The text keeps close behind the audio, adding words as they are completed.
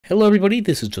Hello everybody,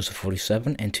 this is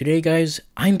Joseph47, and today guys,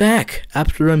 I'm back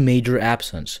after a major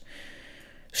absence.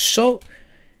 So,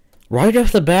 right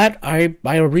off the bat, I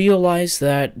realized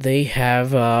that they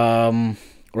have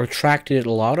retracted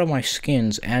a lot of my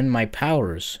skins and my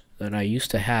powers that I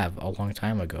used to have a long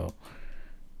time ago.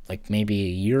 Like maybe a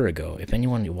year ago, if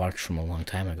anyone watched from a long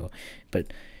time ago.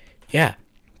 But, yeah,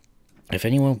 if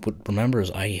anyone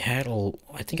remembers, I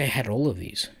think I had all of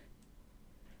these.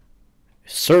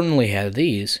 Certainly had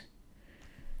these,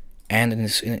 and in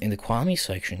the Kwame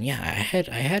section, yeah, I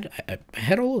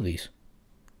had all of these,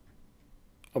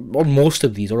 or most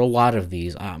of these, or a lot of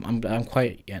these. I'm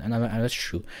quite, yeah, and that's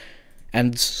true.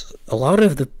 And a lot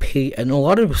of the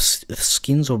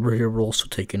skins over here were also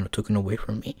taken away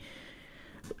from me.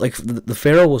 Like the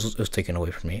Pharaoh was taken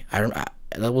away from me.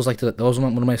 That was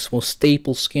one of my most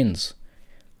staple skins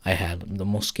I had, the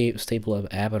most staple of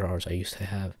avatars I used to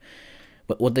have.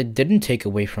 But what they didn't take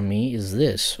away from me is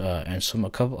this, and a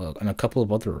couple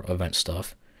of other event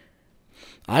stuff.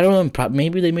 I don't know.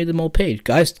 Maybe they made them all paid.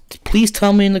 Guys, please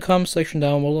tell me in the comment section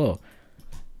down below.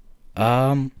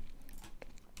 Yeah,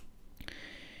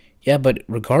 but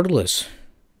regardless,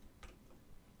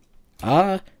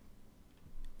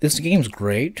 this game's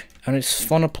great and it's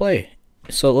fun to play.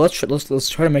 So let's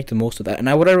try to make the most of that.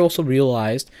 And what I also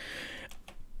realized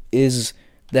is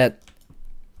that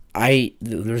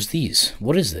there's these.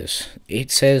 What is this? It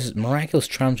says Miraculous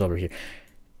charms over here,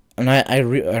 and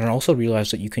I also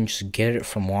realized that you can just get it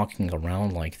from walking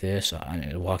around like this,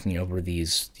 walking over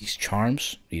these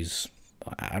charms. These,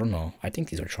 I don't know. I think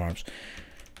these are charms.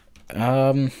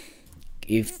 What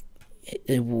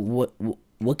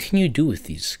can you do with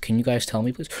these? Can you guys tell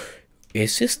me, please?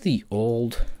 Is this the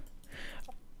old?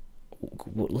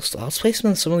 Let's play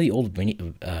some of the old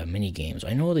mini games.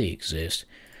 I know they exist.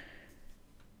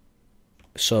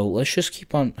 So let's just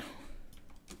keep on.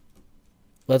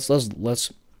 Let's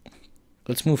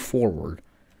move forward.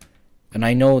 And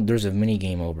I know there's a mini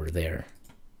game over there.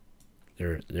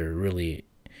 They're really.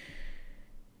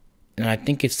 And I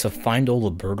think it's to find all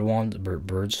the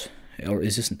birds. Or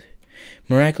is this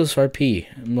Miraculous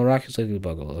RP? Miraculous like the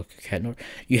bug. Cat.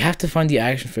 You have to find the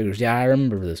action figures. Yeah, I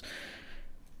remember this.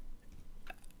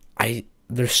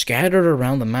 They're scattered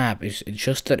around the map. It's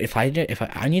just that I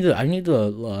need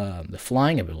the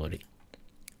flying ability.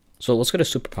 So let's get a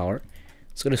superpower.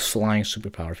 Let's get a flying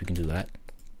superpower if we can do that.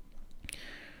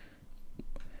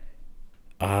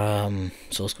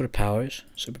 So let's go to powers,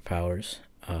 superpowers,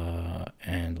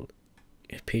 and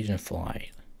pigeon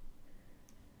fly.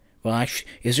 Well, actually,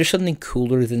 is there something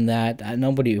cooler than that?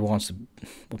 Nobody wants to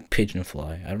pigeon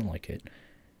fly. I don't like it.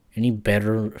 Any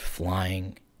better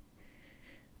flying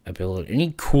ability?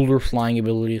 Any cooler flying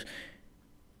abilities?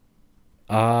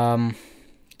 It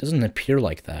doesn't appear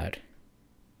like that.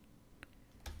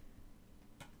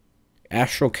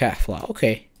 Astral cat fly.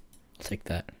 Okay, I'll take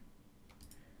that.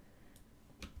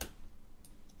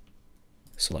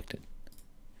 Select it.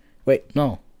 Wait,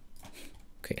 no.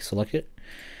 Okay, select it,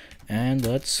 and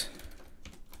let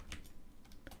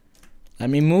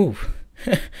me move.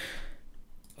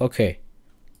 Okay.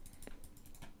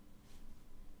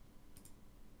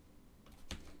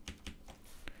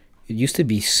 It used to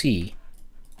be C.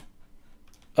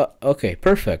 Okay,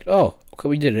 perfect. Oh, okay,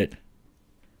 we did it.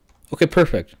 Okay,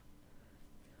 perfect.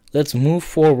 Let's move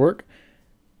forward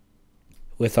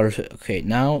with our. Okay,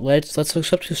 now let's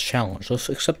accept this challenge. Let's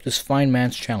accept this fine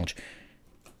man's challenge.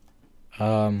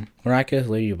 Miraculous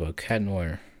Ladybug, Cat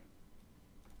Noir.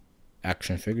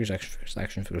 Action figures. There's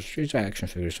action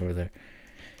figures over there.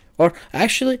 Or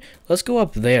actually, let's go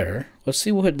up there. Let's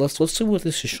see what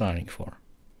this is shining for.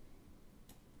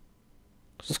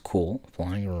 This is cool,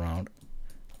 flying around.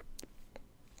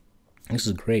 This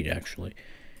is great, actually.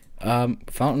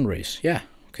 Fountain race. Yeah,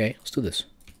 okay, let's do this.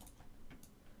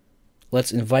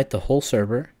 Let's invite the whole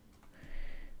server.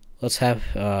 Let's have,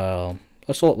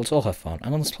 let's all have fun.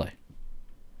 And let's play.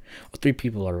 3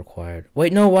 people are required.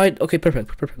 Wait, no, why? Okay,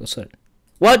 perfect, let's set it.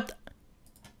 What?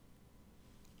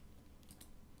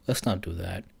 Let's not do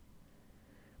that.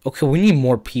 Okay, we need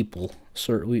more people.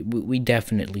 Sir, we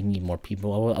definitely need more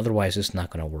people. Otherwise, it's not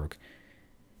gonna work.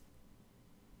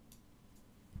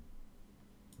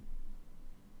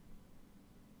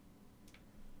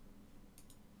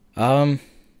 I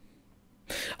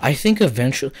think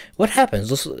eventually, what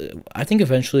happens? I think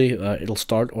eventually it'll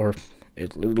start, or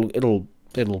it'll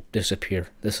disappear.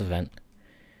 This event.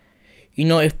 You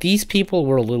know, if these people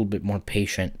were a little bit more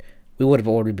patient, we would have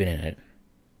already been in it.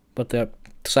 But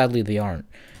sadly, they aren't.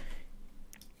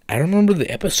 I remember the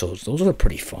episodes. Those were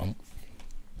pretty fun.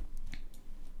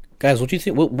 Guys, what do you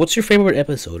think? What's your favorite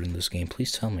episode in this game?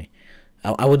 Please tell me.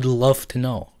 I would love to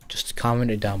know. Just comment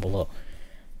it down below.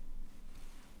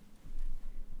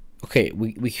 Okay,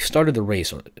 we started the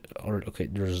race. Or okay,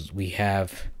 we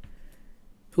have.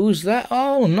 Who's that?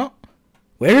 Oh no,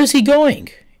 where is he going?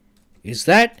 Is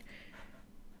that?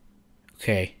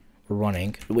 Okay, we're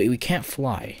running. Wait, we can't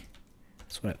fly.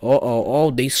 That's what. Oh!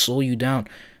 They slow you down.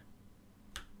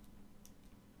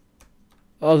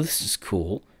 Oh, this is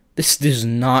cool. This is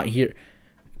not here.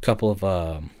 A couple of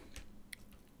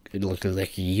it looked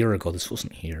like a year ago. This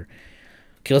wasn't here.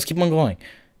 Okay, let's keep on going.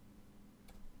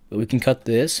 But we can cut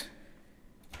this.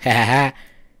 Ha ha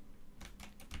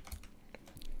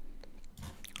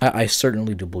ha. I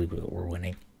certainly do believe that we're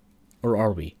winning. Or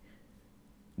are we?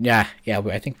 Yeah,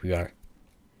 I think we are.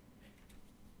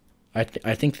 I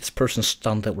think this person's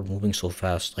stunned that we're moving so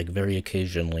fast, like very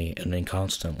occasionally and then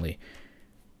constantly.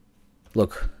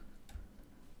 Look.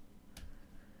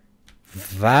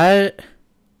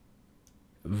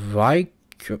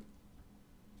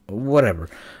 Whatever.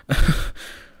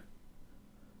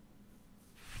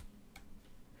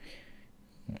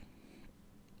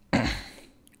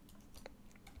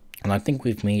 And I think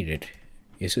we've made it.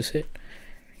 Is this it?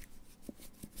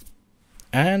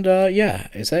 And yeah,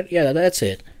 that's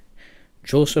it.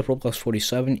 Joseph Roblox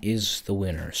 47 is the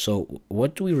winner. So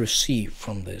what do we receive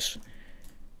from this?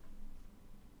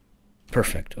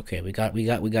 Perfect. Okay, we got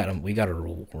him. We got a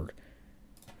reward.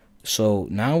 So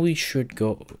now we should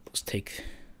go. Let's take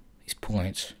these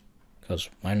points, because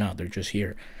why not? They're just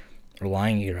here. They're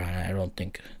lying here. I don't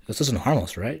think this doesn't harm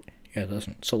us, right? Yeah, it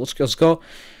doesn't. So let's go.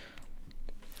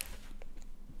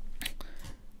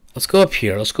 Let's go up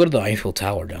here. Let's go to the Eiffel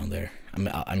Tower down there.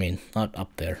 I mean, not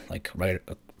up there, like right,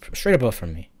 straight above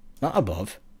from me. Not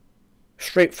above,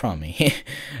 straight from me.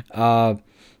 Let's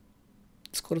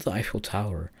go to the Eiffel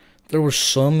Tower. There were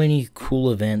so many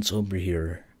cool events over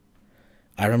here.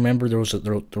 I remember there was a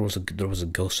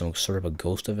ghost, sort of a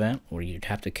ghost event where you'd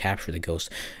have to capture the ghost.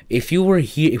 If you were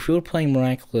here, if you were playing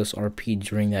Miraculous RP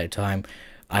during that time,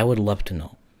 I would love to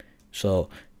know. So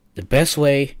the best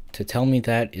way to tell me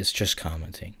that is just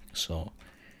commenting. So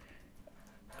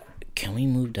can we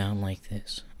move down like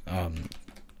this?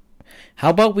 How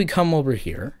about we come over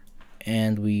here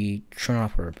and we turn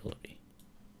off our ability?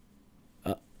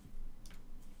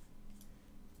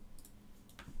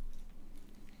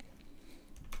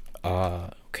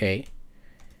 Okay.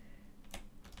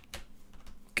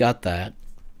 Got that.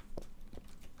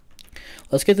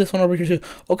 Let's get this one over here too.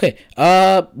 Okay,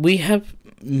 we have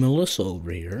Melissa over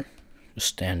here, just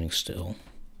standing still.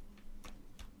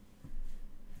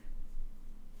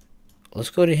 Let's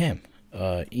go to him.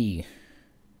 E.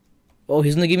 Oh,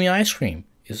 he's gonna give me ice cream,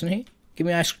 isn't he? Give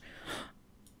me ice cream.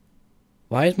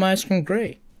 Why is my ice cream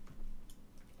gray?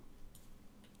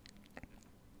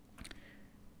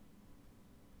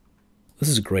 This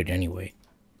is great anyway.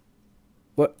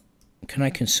 What? Can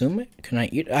I consume it? Can I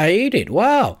eat? I ate it.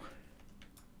 Wow.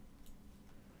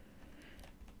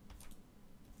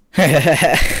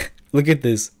 Look at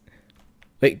this.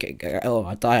 Wait. Oh,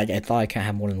 I thought I can't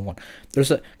have more than one.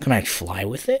 Can I fly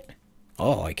with it?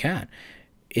 Oh, I can.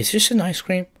 Is this an ice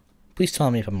cream? Please tell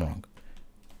me if I'm wrong.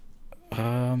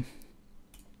 Can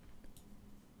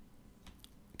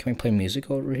we play music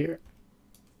over here?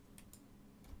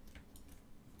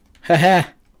 Haha.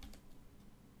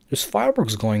 There's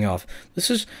fireworks going off.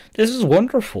 This is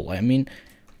wonderful. I mean,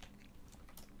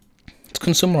 let's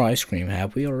consume our ice cream.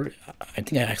 Have we already? I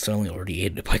think I accidentally already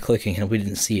ate it by clicking and we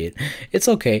didn't see it. It's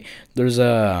okay. There's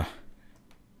a.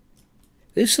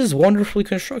 This is wonderfully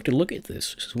constructed. Look at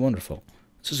this. This is wonderful.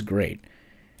 This is great.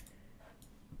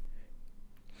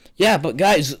 Yeah, but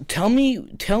guys, tell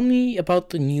me about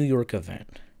the New York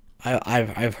event.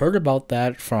 I've heard about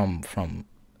that from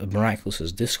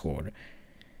Miraculous's Discord,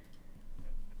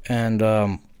 and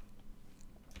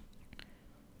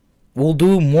we'll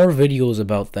do more videos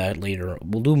about that later.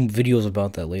 We'll do videos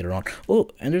about that later on. Oh,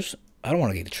 and I don't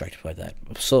want to get distracted by that.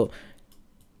 So,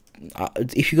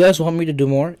 if you guys want me to do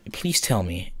more, please tell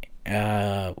me.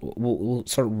 We'll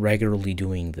start regularly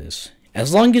doing this,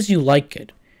 as long as you like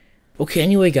it. Okay.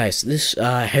 Anyway, guys, this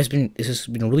has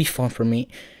been really fun for me.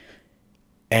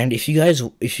 And if you guys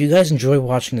enjoy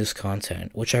watching this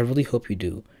content, which I really hope you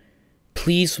do,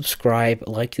 please subscribe,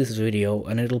 like this video,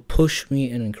 and it'll push me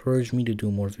and encourage me to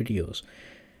do more videos.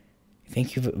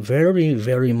 Thank you very,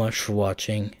 very much for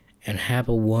watching, and have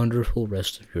a wonderful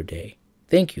rest of your day.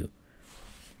 Thank you.